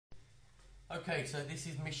Okay, so this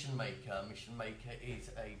is Mission Maker. Mission Maker is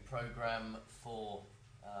a program for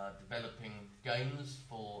developing games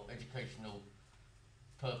for educational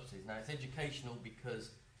purposes. Now, it's educational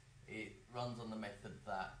because it runs on the method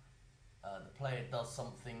that the player does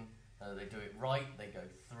something, they do it right, they go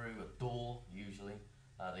through a door usually,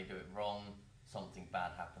 they do it wrong, something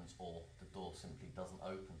bad happens, or the door simply doesn't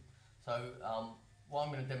open. So what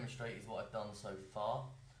I'm going to demonstrate is what I've done so far.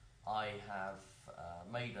 I have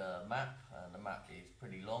made a map, and the map is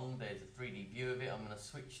pretty long. There's a 3D view of it. I'm going to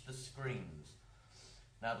switch the screens.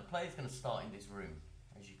 Now the player's going to start in this room.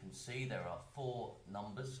 As you can see, there are 4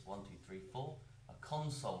 numbers, 1, 2, 3, 4, a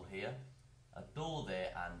console here, a door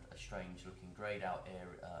there, and a strange looking greyed out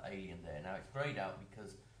alien there. Now it's greyed out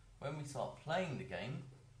because when we start playing the game,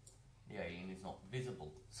 the alien is not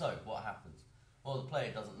visible. So what happens? Well, the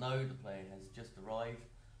player doesn't know, the player has just arrived,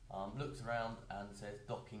 looks around and says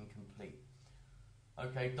docking complete.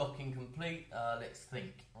 Okay, docking complete, let's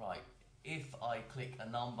think. Right, if I click a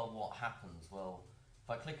number, what happens? Well, if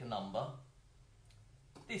I click a number,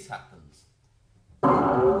 this happens.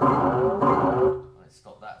 Let's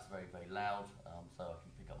stop that, it's very, very loud, so I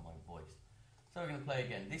can pick up my voice. So we're going to play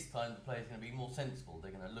again. This time the player's going to be more sensible.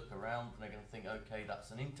 They're going to look around and they're going to think, okay, that's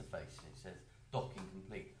an interface. It says docking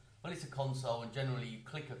complete. Well, it's a console, and generally you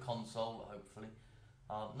click a console, hopefully.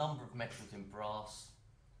 Number of metals in brass.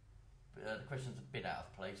 The question's a bit out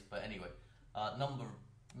of place, but anyway. Number of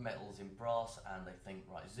metals in brass, and they think,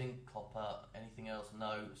 right, zinc, copper, anything else?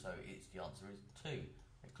 No, so the answer is 2.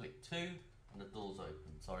 They click 2, and the door's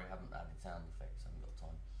open. Sorry, I haven't added sound effects, I haven't got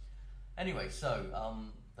time. Anyway, so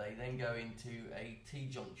they then go into a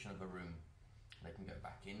T-junction of a room. They can go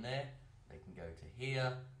back in there, they can go to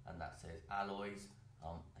here, and that says alloys.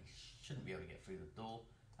 They shouldn't be able to get through the door,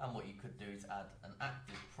 and what you could do is add an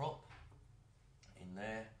active prop in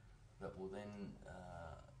there that will then,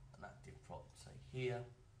 an active prop, say here,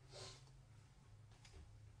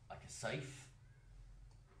 like a safe,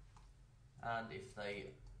 and if they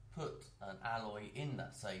put an alloy in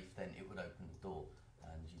that safe, then it would open the door,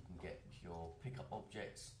 and you can get your pickup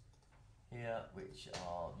objects here, which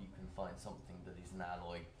are, you can find something that is an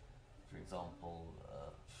alloy, for example,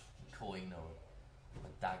 a coin or a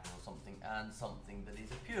dagger or something, and something that is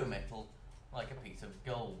a pure metal, like a piece of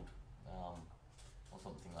gold, or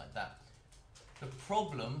something like that. The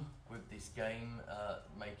problem with this game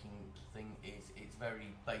making thing is it's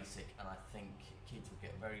very basic, and I think kids will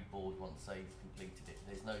get very bored once they've completed it.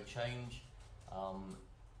 There's no change.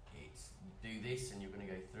 It's you do this and you're going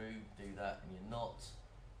to go through, do that and you're not.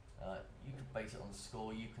 You could base it on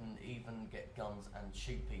score. You can even get guns and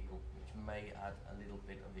shoot people, which may add a little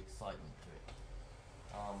bit of excitement to it.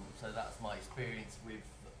 So that's my experience with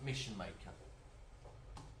Mission Maker.